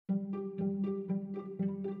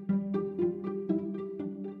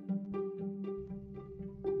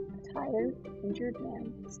injured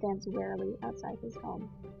man stands warily outside his home.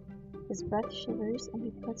 His breath shivers and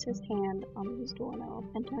he puts his hand on his doorknob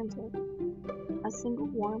and turns it. A single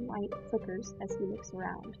warm light flickers as he looks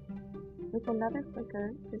around. With another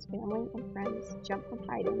flicker, his family and friends jump from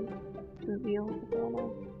hiding to reveal the banner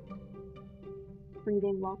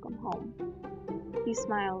reading "Welcome Home." He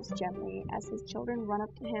smiles gently as his children run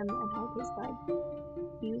up to him and hold his leg.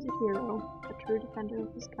 He was a hero, a true defender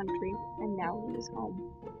of his country, and now he is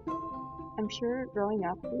home. I'm sure growing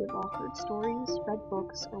up we have all heard stories, read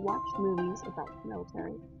books, or watched movies about the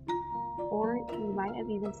military. Or you might have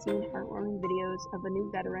even seen heartwarming videos of a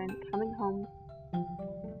new veteran coming home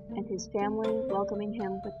and his family welcoming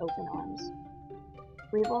him with open arms.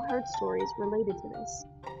 We've all heard stories related to this.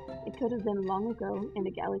 It could have been long ago in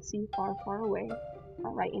a galaxy far, far away,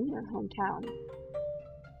 or right in your hometown.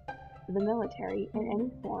 The military, in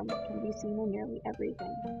any form, can be seen in nearly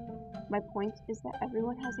everything. My point is that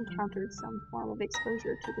everyone has encountered some form of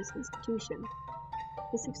exposure to this institution.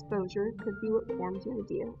 This exposure could be what forms your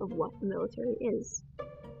idea of what the military is.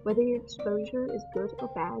 Whether your exposure is good or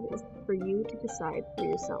bad is for you to decide for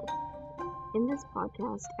yourself. In this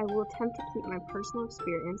podcast, I will attempt to keep my personal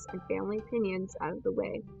experience and family opinions out of the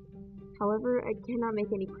way. However, I cannot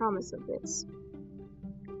make any promise of this.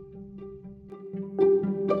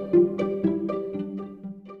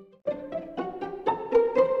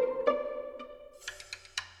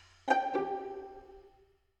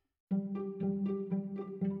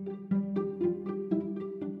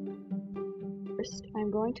 First,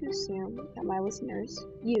 I'm going to assume that my listeners,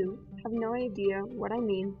 you, have no idea what I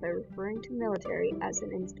mean by referring to military as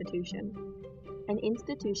an institution. An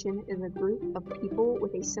institution is a group of people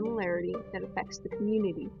with a similarity that affects the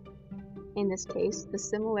community. In this case, the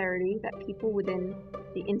similarity that people within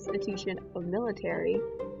the institution of military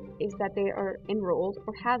is that they are enrolled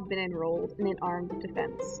or have been enrolled in an armed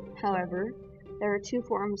defense. However, there are two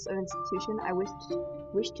forms of institution I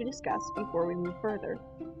wish to discuss before we move further: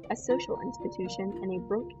 a social institution and a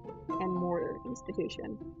brick and mortar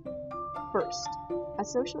institution. First, a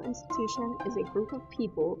social institution is a group of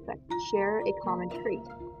people that share a common trait.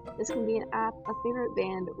 This can be an app, a favorite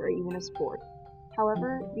band, or even a sport.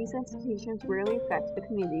 However, these institutions rarely affect the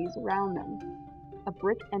communities around them. A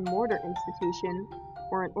brick and mortar institution,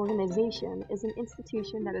 or an organization, is an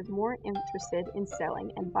institution that is more interested in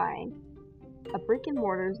selling and buying. A brick and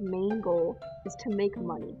mortar's main goal is to make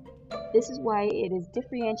money. This is why it is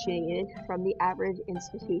differentiated from the average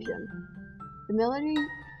institution. The military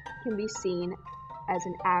can be seen as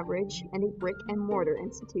an average and a brick and mortar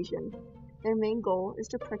institution. Their main goal is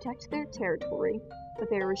to protect their territory, but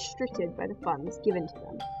they are restricted by the funds given to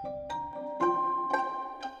them.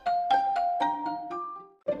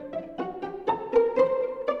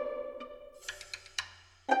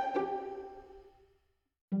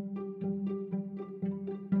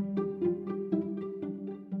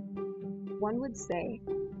 One would say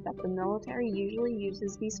that the military usually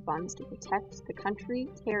uses these funds to protect the country,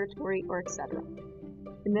 territory, or etc.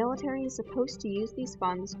 The military is supposed to use these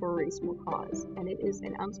funds for a reasonable cause, and it is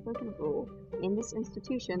an unspoken rule in this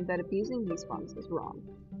institution that abusing these funds is wrong.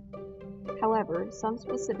 However, some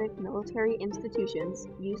specific military institutions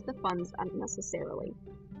use the funds unnecessarily.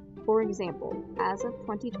 For example, as of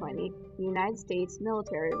 2020, the United States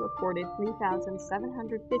military reported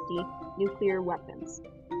 3,750 nuclear weapons.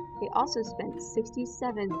 They also spent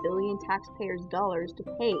 $67 billion taxpayers' dollars to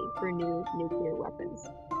pay for new nuclear weapons.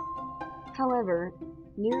 However,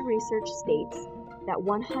 new research states that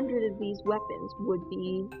 100 of these weapons would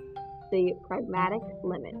be the pragmatic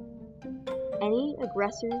limit. Any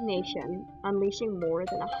aggressor nation unleashing more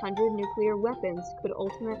than 100 nuclear weapons could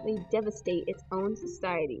ultimately devastate its own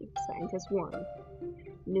society, scientists warn.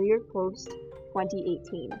 New York Post,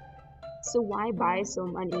 2018. So why buy so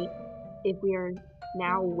many if we are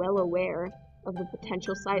now well aware of the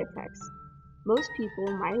potential side effects? Most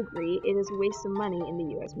people might agree it is a waste of money in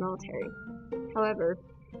the US military. However,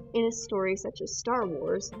 in a story such as Star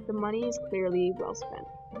Wars, the money is clearly well spent.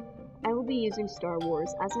 I will be using Star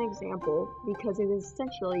Wars as an example because it is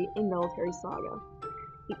essentially a military saga.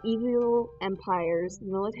 The evil empire's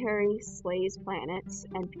military slays planets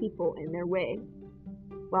and people in their way,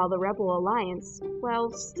 while the Rebel Alliance, while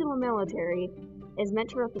still a military, is meant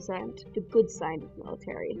to represent the good side of the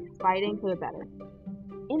military, fighting for the better.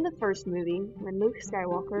 In the first movie, when Luke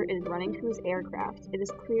Skywalker is running to his aircraft, it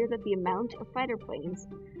is clear that the amount of fighter planes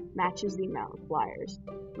matches the amount of flyers,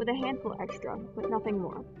 with a handful extra, but nothing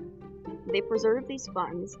more. They preserve these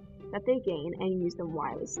funds that they gain and use them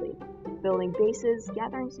wisely, building bases,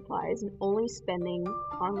 gathering supplies, and only spending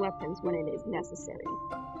on weapons when it is necessary.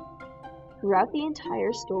 Throughout the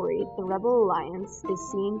entire story, the Rebel Alliance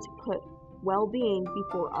is seen to put well-being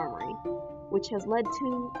before armory, which has led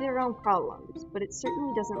to their own problems, but it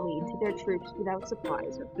certainly doesn't lead to their troops without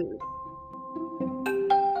supplies or food.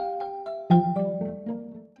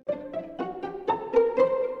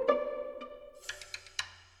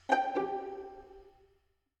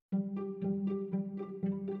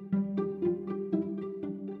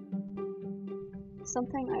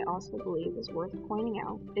 Something I also believe is worth pointing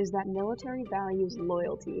out is that military values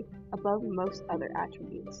loyalty above most other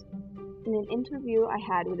attributes. In an interview I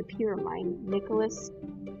had with a peer of mine, Nicholas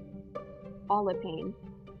Olipane,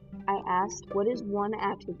 I asked, what is one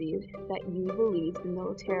attribute that you believe the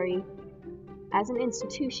military as an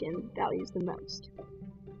institution values the most?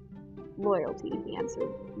 Loyalty, he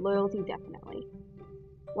answered. Loyalty, definitely.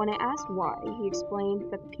 When I asked why, he explained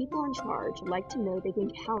that the people in charge like to know they can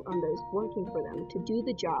count on those working for them to do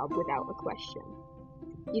the job without a question.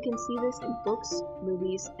 You can see this in books,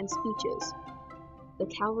 movies, and speeches. The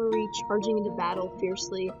cavalry charging into battle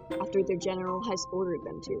fiercely after their general has ordered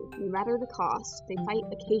them to. No matter the cost, they fight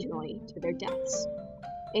occasionally to their deaths.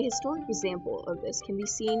 A historic example of this can be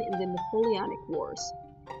seen in the Napoleonic Wars.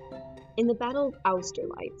 In the Battle of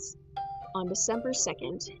Austerlitz, on December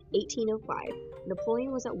 2nd, 1805,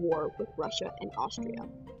 Napoleon was at war with Russia and Austria.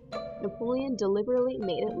 Napoleon deliberately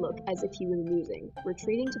made it look as if he was losing,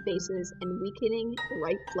 retreating to bases and weakening the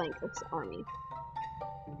right flank of his army.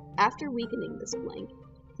 After weakening this flank,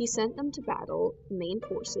 he sent them to battle the main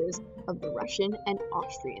forces of the Russian and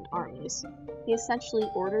Austrian armies. He essentially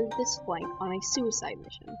ordered this flank on a suicide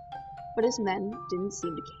mission, but his men didn't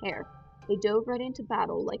seem to care. They dove right into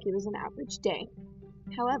battle like it was an average day.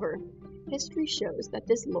 However, history shows that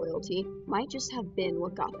this loyalty might just have been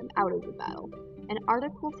what got them out of the battle. An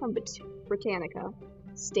article from Britannica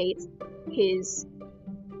states his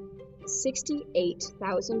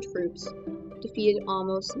 68,000 troops defeated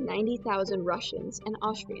almost 90,000 Russians and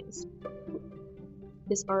Austrians.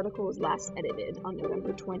 This article was last edited on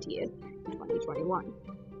November 20th, 2021.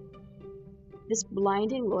 This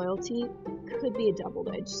blinding loyalty could be a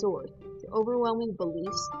double-edged sword. The overwhelming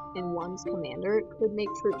beliefs in one's commander could make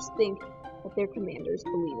troops think that their commanders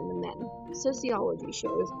believe in the men. Sociology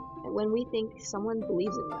shows that when we think someone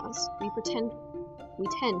believes in us, we tend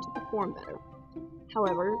to perform better.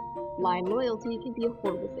 However, blind loyalty can be a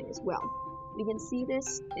horrible thing as well. We can see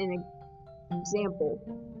this in an example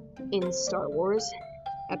in Star Wars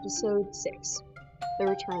Episode 6, The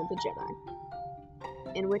Return of the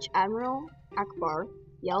Jedi, in which Admiral Akbar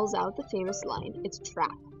yells out the famous line, "It's a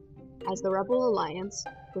trap," as the Rebel Alliance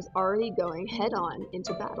was already going head-on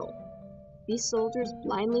into battle. These soldiers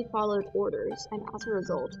blindly followed orders and as a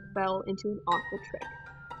result fell into an awful trick.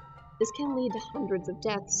 This can lead to hundreds of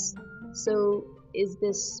deaths, so is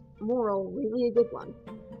this moral really a good one?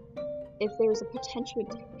 If there's a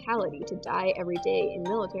potentiality to die every day in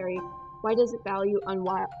military, why does it value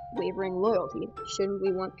unwavering loyalty? Shouldn't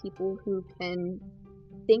we want people who can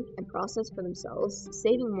think and process for themselves,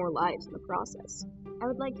 saving more lives in the process? I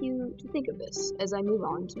would like you to think of this as I move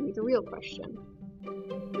on to the real question.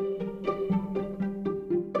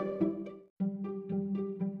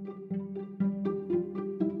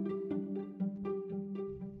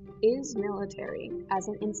 Is military as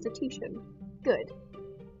an institution good?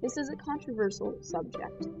 This is a controversial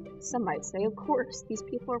subject. Some might say, of course, these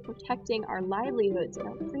people are protecting our livelihoods and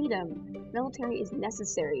our freedom. Military is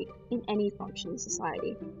necessary in any functioning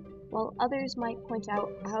society. While others might point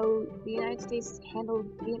out how the United States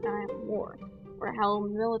handled the Vietnam War, or how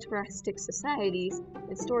militaristic societies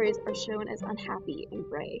and stories are shown as unhappy and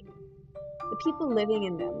gray. The people living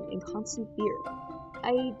in them in constant fear.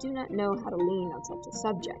 I do not know how to lean on such a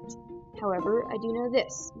subject. However, I do know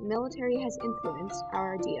this: military has influenced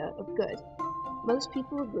our idea of good. Most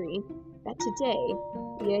people agree that today,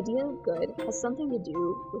 the idea of good has something to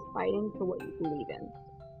do with fighting for what you believe in,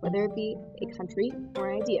 whether it be a country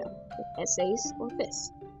or idea, with essays or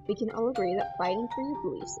fists. We can all agree that fighting for your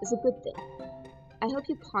beliefs is a good thing. I hope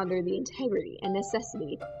you ponder the integrity and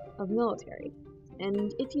necessity of military,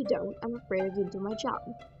 and if you don't, I'm afraid I didn't do my job.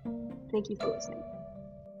 Thank you for listening.